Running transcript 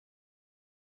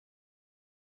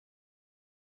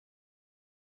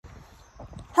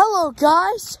Hello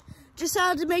guys, just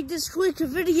had to make this quick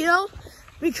video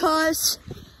because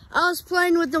I was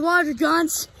playing with the water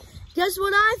guns. Guess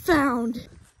what I found?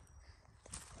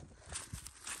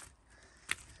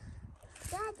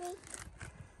 Daddy,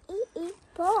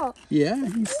 ball. Yeah,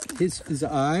 his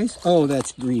eyes. Oh,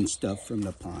 that's green stuff from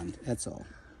the pond. That's all.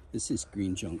 This is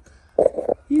green junk.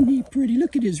 Isn't he pretty?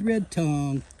 Look at his red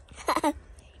tongue.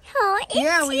 Oh,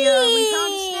 Yeah, we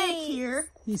found a snake here.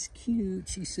 He's cute,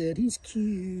 she said. He's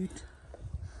cute.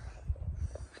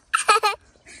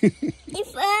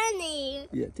 It's funny.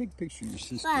 Yeah, take a picture of your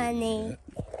sister. Funny.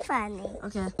 Funny.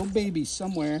 Okay. Oh, baby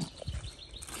somewhere.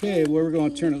 Okay, where we're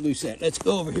going to turn it loose at? Let's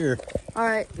go over here. All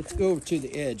right. Let's go over to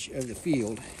the edge of the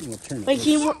field and we'll turn it Wait, loose.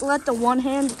 can you let the one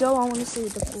hand go? I want to see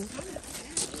the full.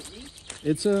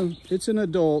 It's an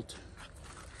adult.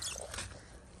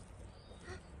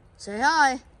 Say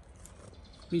hi.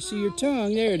 Let me see your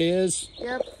tongue. There it is.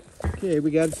 Yep. Okay, we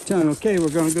got its tongue. Okay, we're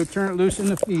going to go turn it loose in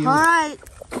the field. All right.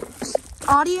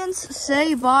 Audience,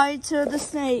 say bye to the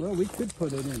snake. Well, we could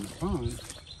put it in the pond.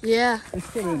 Yeah. Let's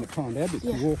put it in the pond. That'd be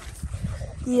Yeah. cool.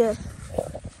 Yeah.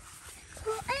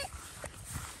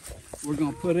 We're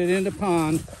going to put it in the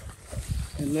pond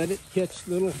and let it catch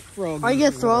little frogs. Are you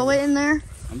gonna throw it in there?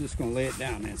 I'm just going to lay it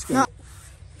down. It's No.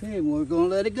 Okay, we're going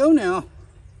to let it go now.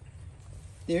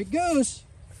 There it goes.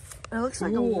 It looks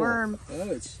like a Cool. worm.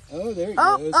 Oh, there it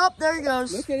Oh, goes. oh, there it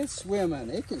goes. Look at it swimming.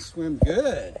 It can swim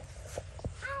good.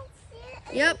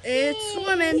 Yep, it's Stay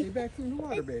swimming. back from the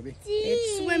water, baby.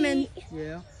 It's swimming.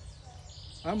 Yeah.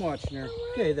 I'm watching her.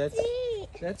 Okay,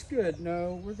 that's good.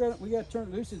 No, we got to turn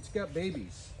it loose. It's got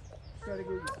babies. Gotta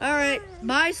go. All right,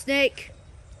 bye, snake.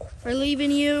 We're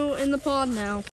leaving you in the pond now.